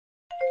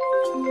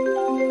Hello,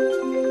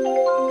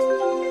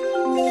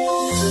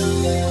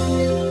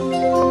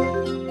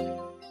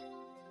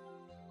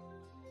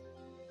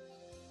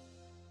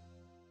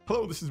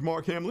 this is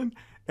Mark Hamlin,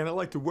 and I'd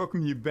like to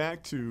welcome you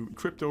back to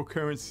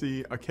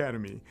Cryptocurrency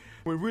Academy.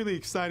 We're really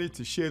excited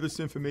to share this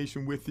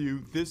information with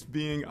you, this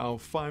being our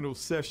final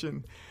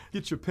session.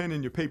 Get your pen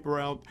and your paper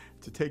out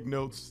to take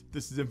notes.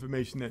 This is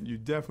information that you're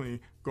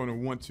definitely going to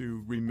want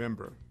to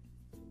remember.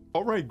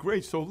 All right,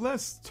 great. So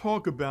let's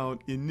talk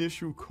about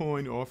initial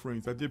coin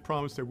offerings. I did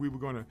promise that we were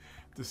going to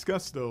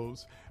discuss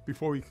those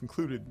before we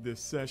concluded this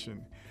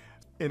session.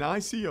 An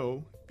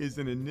ICO is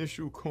an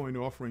initial coin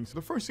offering. So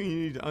the first thing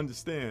you need to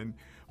understand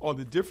are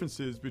the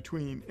differences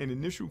between an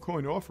initial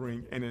coin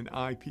offering and an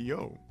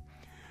IPO.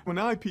 An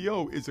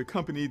IPO is a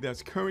company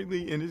that's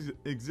currently in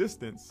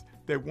existence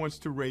that wants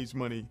to raise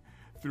money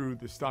through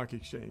the stock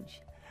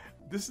exchange.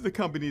 This is a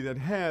company that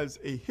has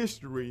a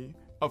history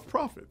of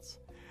profits.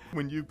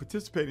 When you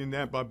participate in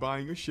that by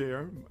buying a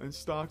share and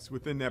stocks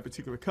within that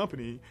particular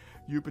company,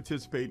 you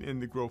participate in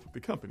the growth of the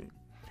company.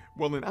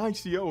 Well, an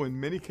ICO in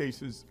many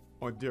cases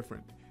are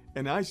different.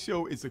 An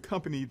ICO is a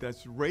company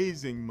that's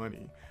raising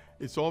money.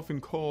 It's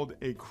often called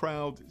a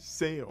crowd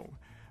sale.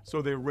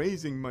 So they're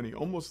raising money,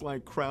 almost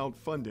like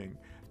crowdfunding.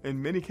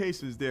 In many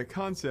cases, their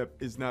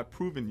concept is not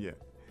proven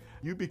yet.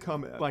 You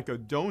become like a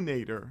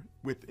donator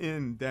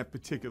within that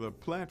particular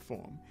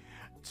platform.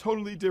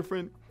 Totally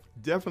different,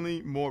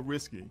 definitely more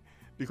risky,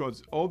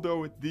 because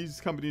although these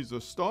companies are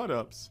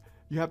startups,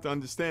 you have to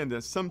understand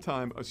that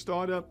sometimes a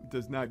startup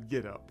does not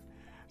get up.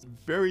 It's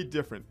very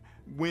different.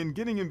 When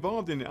getting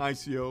involved in the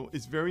ICO,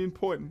 it's very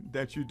important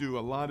that you do a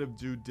lot of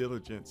due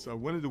diligence.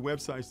 One of the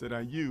websites that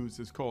I use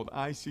is called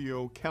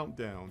ICO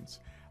Countdowns,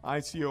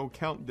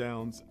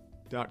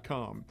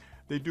 icocountdowns.com.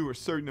 They do a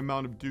certain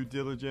amount of due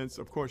diligence.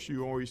 Of course,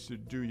 you always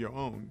should do your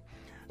own.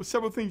 But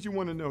several things you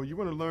want to know. You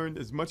want to learn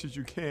as much as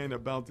you can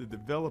about the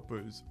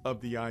developers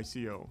of the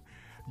ICO.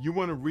 You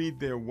want to read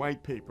their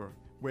white paper,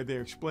 where they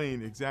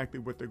explain exactly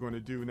what they're going to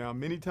do. Now,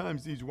 many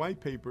times these white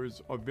papers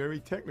are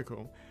very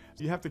technical.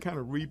 So you have to kind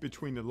of read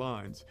between the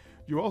lines.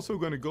 You're also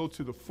going to go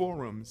to the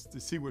forums to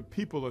see what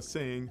people are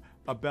saying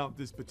about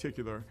this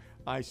particular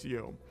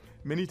ICO.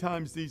 Many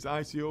times these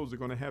ICOs are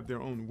going to have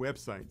their own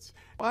websites.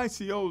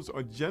 ICOs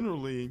are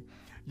generally,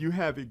 you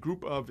have a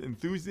group of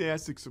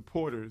enthusiastic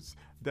supporters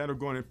that are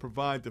going to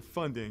provide the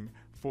funding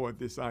for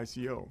this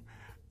ICO.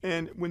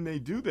 And when they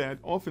do that,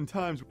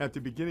 oftentimes at the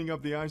beginning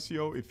of the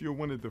ICO, if you're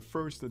one of the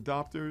first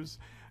adopters,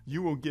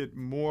 you will get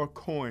more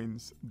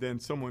coins than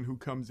someone who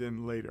comes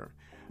in later.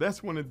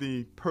 That's one of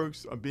the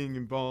perks of being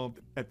involved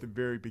at the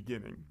very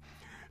beginning.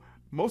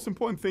 Most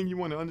important thing you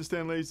want to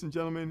understand, ladies and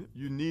gentlemen,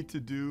 you need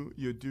to do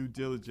your due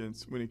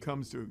diligence when it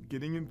comes to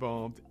getting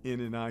involved in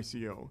an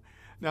ICO.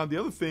 Now, the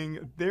other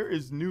thing, there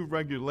is new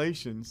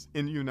regulations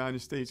in the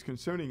United States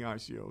concerning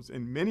ICOs,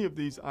 and many of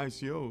these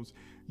ICOs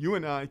you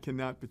and I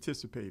cannot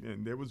participate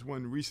in. There was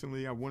one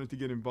recently I wanted to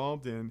get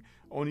involved in,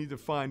 only to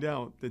find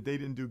out that they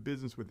didn't do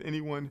business with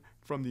anyone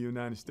from the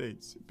United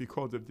States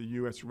because of the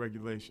U.S.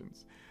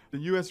 regulations. The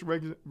U.S.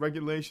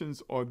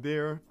 regulations are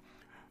there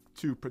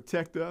to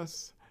protect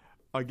us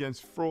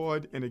against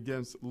fraud and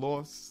against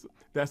loss.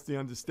 That's the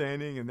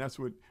understanding, and that's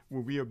what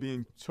we are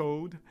being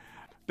told.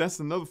 That's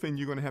another thing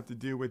you're going to have to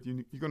deal with.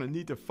 You're going to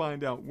need to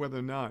find out whether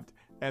or not,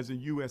 as a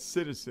U.S.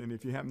 citizen,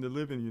 if you happen to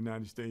live in the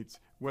United States,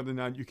 whether or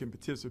not you can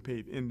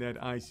participate in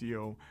that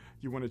ICO.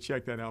 You want to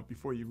check that out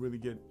before you really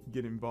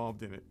get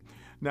involved in it.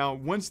 Now,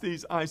 once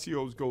these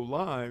ICOs go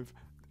live,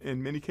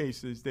 in many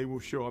cases, they will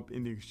show up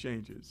in the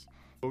exchanges.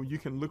 So you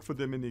can look for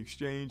them in the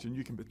exchange and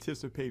you can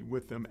participate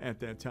with them at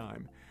that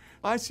time.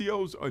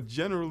 ICOs are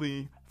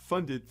generally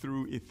funded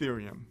through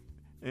Ethereum.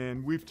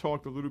 And we've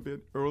talked a little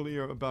bit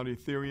earlier about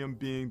Ethereum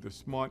being the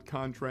smart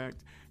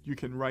contract. You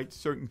can write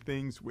certain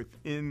things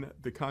within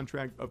the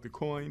contract of the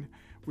coin,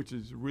 which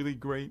is really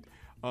great.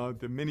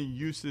 The many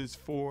uses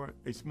for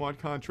a smart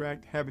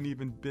contract haven't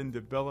even been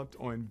developed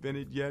or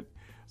invented yet,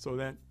 so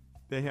that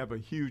they have a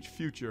huge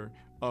future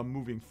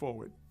moving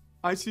forward.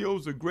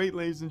 ICOs are great,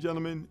 ladies and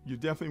gentlemen. You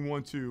definitely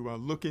want to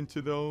look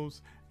into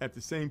those. At the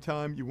same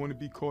time, you want to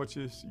be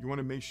cautious. You want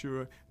to make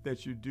sure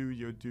that you do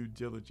your due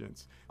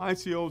diligence.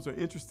 ICOs are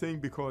interesting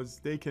because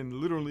they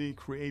can literally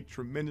create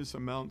tremendous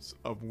amounts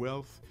of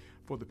wealth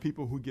for the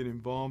people who get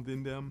involved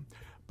in them.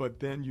 But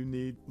then you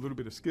need a little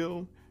bit of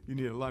skill, you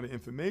need a lot of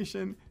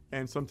information,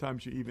 and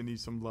sometimes you even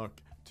need some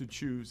luck to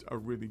choose a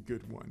really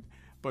good one.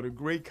 But a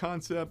great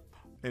concept,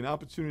 an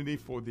opportunity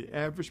for the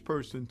average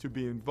person to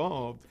be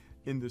involved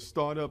in the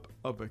startup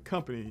of a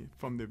company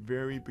from the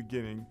very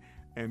beginning,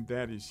 and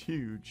that is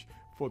huge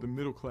for the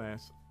middle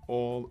class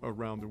all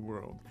around the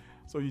world.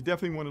 So you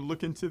definitely want to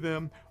look into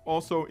them.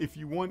 Also, if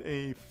you want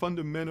a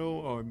fundamental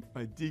or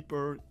a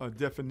deeper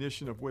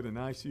definition of what an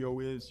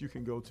ICO is, you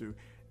can go to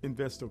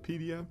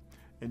Investopedia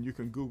and you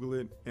can Google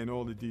it, and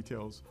all the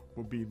details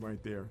will be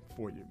right there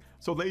for you.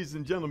 So ladies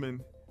and gentlemen,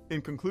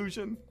 in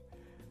conclusion,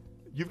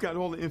 you've got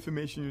all the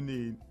information you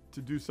need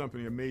to do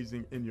something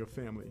amazing in your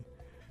family.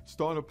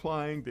 Start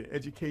applying the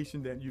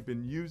education that you've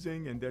been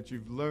using and that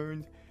you've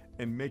learned,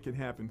 and make it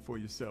happen for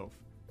yourself.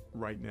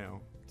 right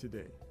now,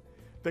 today.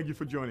 Thank you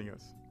for joining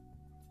us.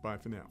 Bye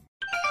for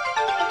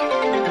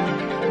now.